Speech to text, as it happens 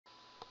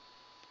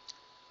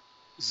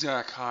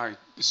Zach, hi.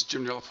 This is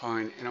Jim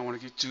Delapine, and I want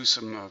to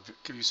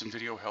give you some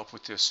video help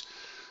with this.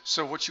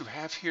 So what you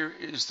have here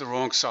is the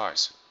wrong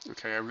size.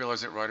 Okay, I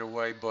realized it right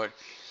away, but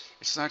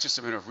it's not just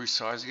a matter of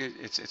resizing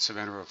it. It's a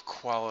matter of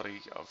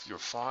quality of your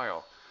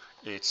file.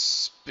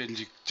 It's been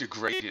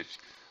degraded.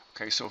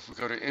 Okay, so if we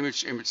go to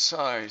image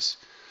size,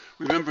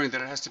 remembering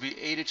that it has to be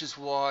 8 inches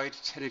wide,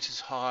 10 inches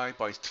high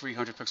by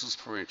 300 pixels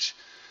per inch.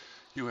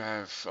 You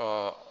have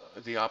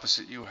the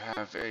opposite. You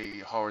have a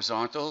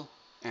horizontal,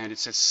 and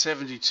it's at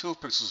 72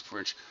 pixels per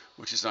inch,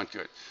 which is not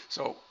good.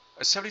 So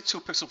a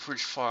 72 pixel per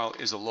inch file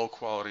is a low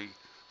quality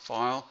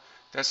file.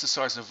 That's the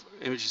size of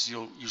images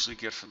you'll usually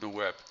get from the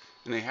web.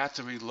 And they have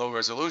to be low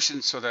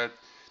resolution so that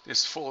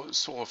there's full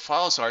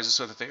file sizes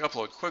so that they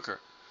upload quicker.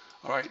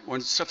 All right,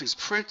 when something's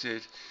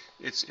printed,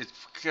 it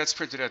gets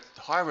printed at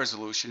high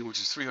resolution,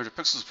 which is 300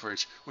 pixels per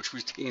inch, which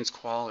retains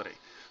quality.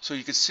 So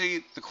you can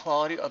see the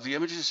quality of the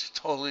images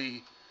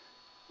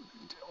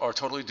are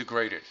totally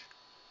degraded.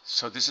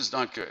 So this is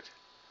not good.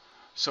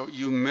 So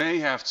you may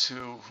have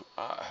to,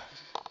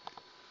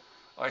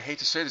 I hate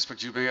to say this,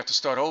 but you may have to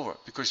start over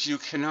because you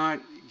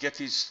cannot get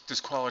this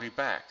quality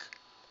back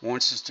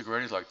once it's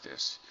degraded like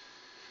this.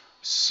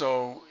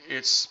 So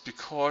it's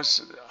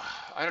because,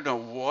 I don't know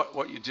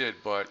what you did,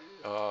 but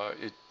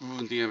it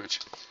ruined the image.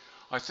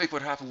 I think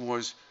what happened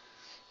was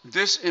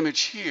this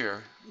image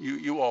here,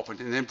 you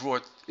opened and then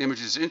brought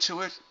images into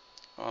it.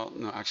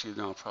 No, actually,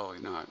 no, probably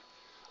not.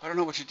 I don't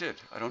know what you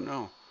did. I don't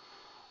know.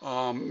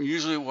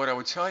 Usually what I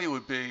would tell you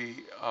would be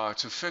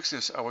to fix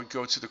this, I would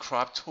go to the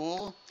crop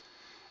tool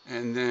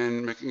and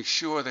then making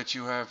sure that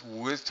you have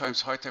width times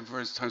height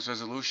times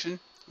resolution.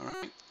 All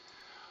right.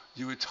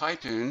 You would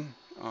type in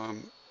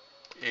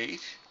 8.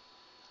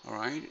 All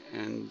right.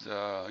 And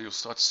you'll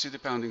start to see the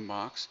bounding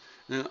box.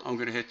 Then I'm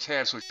going to hit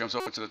tab so it jumps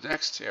over to the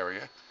next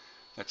area.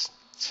 That's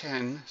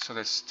 10. So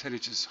that's 10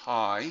 inches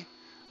high.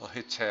 I'll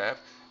hit tab.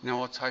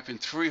 Now I'll type in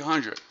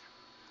 300.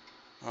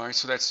 All right,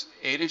 so that's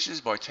 8 inches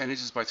by 10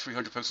 inches by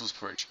 300 pixels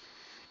per inch.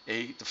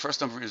 The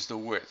first number is the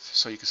width,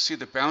 so you can see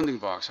the bounding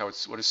box,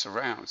 what it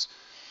surrounds.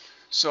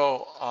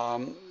 So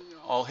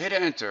I'll hit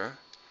enter,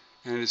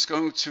 and it's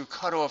going to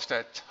cut off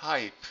that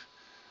type,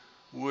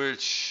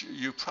 which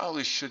you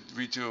probably should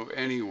redo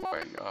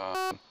anyway.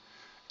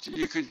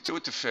 You can do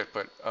it to fit,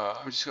 but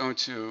I'm just going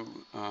to.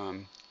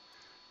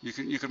 You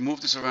can move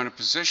this around and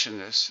position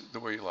this the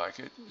way you like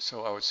it.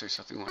 So I would say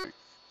something like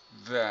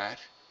that.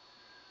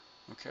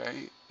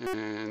 Okay,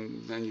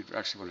 and then you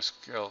actually want to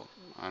scale,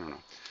 I don't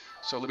know.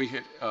 So let me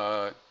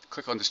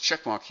click on this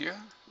check mark here,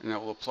 and that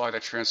will apply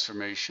that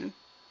transformation.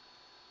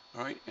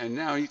 All right, and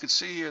now you can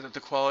see here that the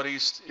quality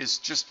is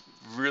just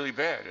really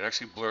bad. It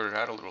actually blurred it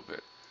out a little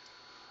bit.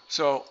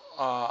 So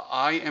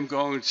I am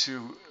going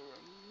to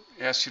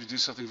ask you to do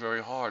something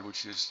very hard,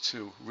 which is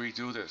to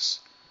redo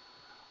this.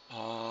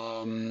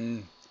 I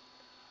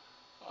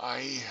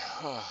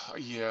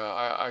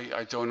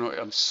don't know.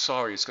 I'm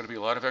sorry. It's going to be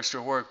a lot of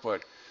extra work,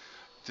 but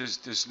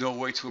there's no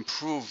way to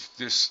improve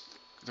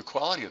the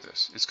quality of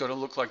this. It's going to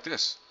look like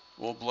this,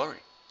 all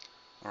blurry.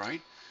 All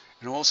right,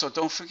 and also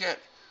don't forget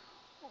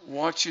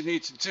what you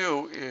need to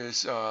do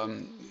is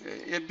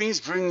it means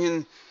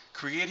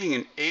creating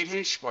an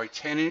 8-inch by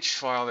 10-inch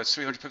file that's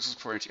 300 pixels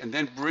per inch, and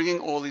then bringing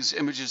all these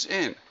images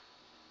in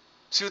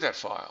to that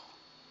file.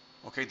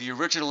 Okay, the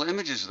original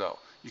images though,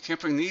 you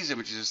can't bring these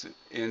images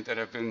in that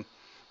have been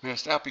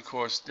masked out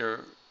because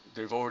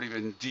they've already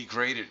been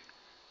degraded,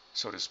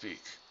 so to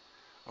speak.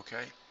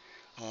 Okay,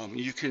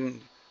 you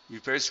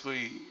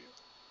basically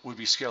would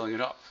be scaling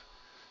it up.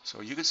 So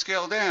you can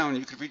scale down,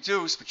 you can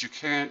reduce, but you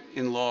can't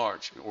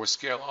enlarge or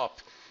scale up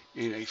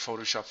in a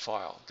Photoshop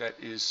file. That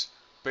is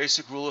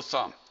basic rule of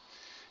thumb.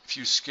 If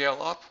you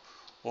scale up,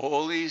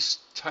 all these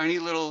tiny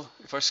little,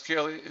 if I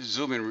scale it,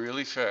 zoom in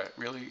really fast,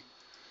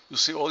 you'll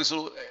see all these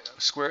little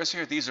squares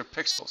here. These are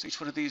pixels.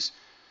 Each one of these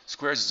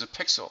squares is a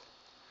pixel.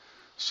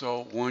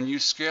 So when you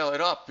scale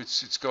it up,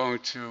 it's going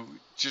to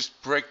just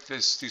break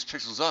these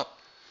pixels up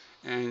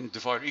and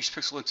divide each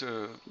pixel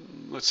into,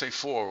 let's say,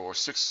 4 or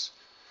 6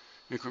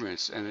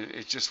 increments, and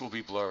it just will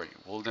be blurry.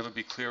 It will never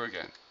be clear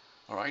again.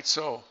 All right,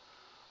 so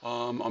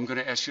I'm going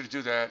to ask you to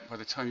do that. By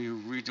the time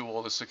you redo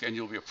all this again,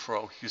 you'll be a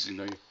pro using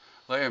the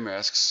layer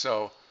masks.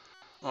 So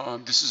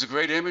this is a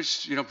great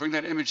image. You know, bring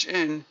that image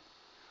in.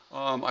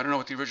 I don't know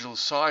what the original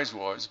size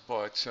was,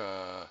 but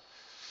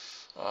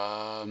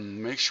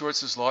make sure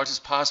it's as large as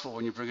possible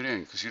when you bring it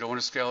in, because you don't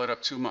want to scale it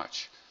up too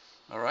much.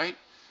 All right?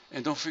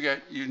 And don't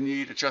forget, you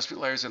need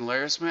adjustment layers and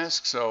layers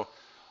mask. So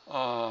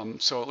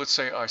let's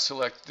say I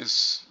select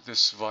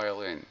this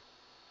violin.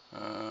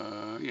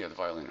 Yeah, the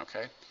violin,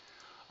 okay.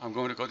 I'm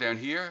going to go down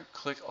here,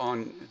 click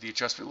on the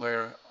adjustment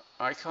layer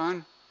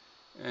icon,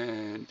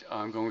 and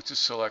I'm going to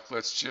select,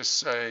 let's just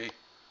say,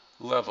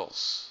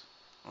 levels.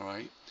 All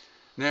right.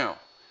 Now,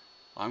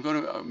 I'm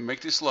going to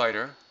make this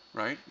lighter,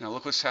 right? Now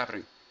look what's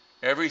happening.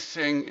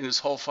 Everything in this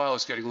whole file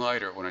is getting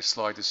lighter when I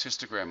slide this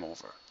histogram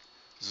over.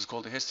 This is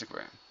called a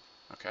histogram.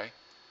 Okay.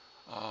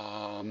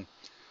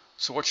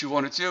 So what you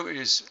want to do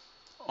is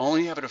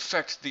only have it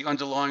affect the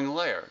underlying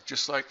layer,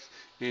 just like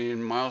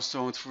in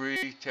milestone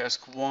 3,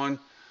 task 1,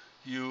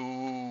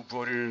 you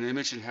brought in an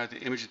image and had the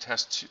image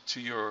attached to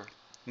your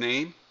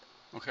name.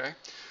 Okay,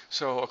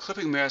 so a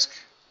clipping mask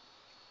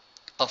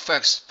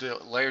affects the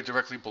layer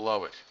directly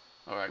below it.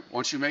 All right,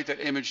 once you make that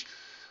image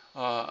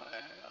a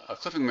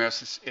clipping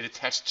mask, it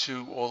attached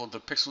to all of the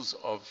pixels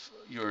of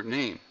your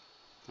name.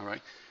 All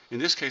right, in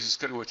this case, it's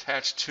going to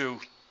attach to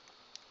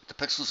the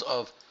pixels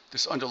of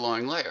this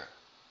underlying layer.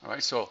 All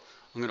right, so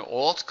I'm going to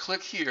alt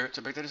click here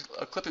to make that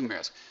a clipping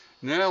mask.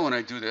 Now when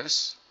I do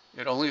this,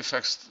 it only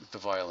affects the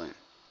violin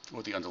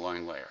or the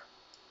underlying layer.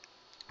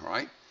 All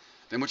right,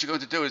 then what you're going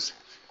to do is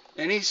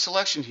any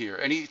selection here,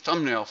 any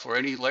thumbnail for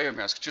any layer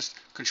mask, just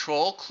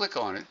control click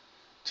on it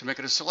to make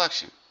it a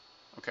selection.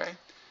 Okay,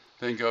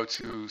 then go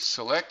to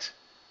select,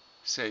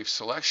 save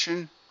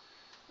selection,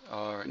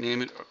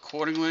 name it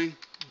accordingly,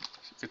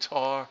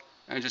 guitar,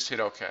 and just hit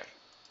OK.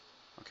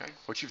 Okay,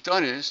 what you've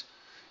done is,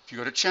 if you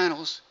go to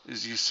channels,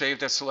 is you save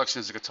that selection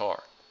as a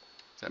guitar.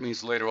 That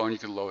means later on you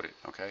can load it.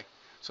 Okay,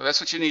 so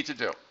that's what you need to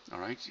do. All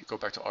right, you go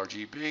back to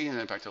RGB and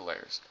then back to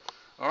layers.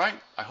 All right,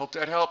 I hope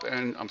that helped,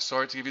 and I'm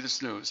sorry to give you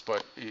this news,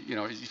 but you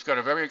know, you've got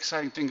a very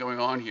exciting thing going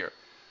on here.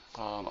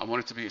 I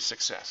want it to be a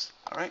success.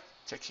 All right,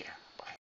 take care.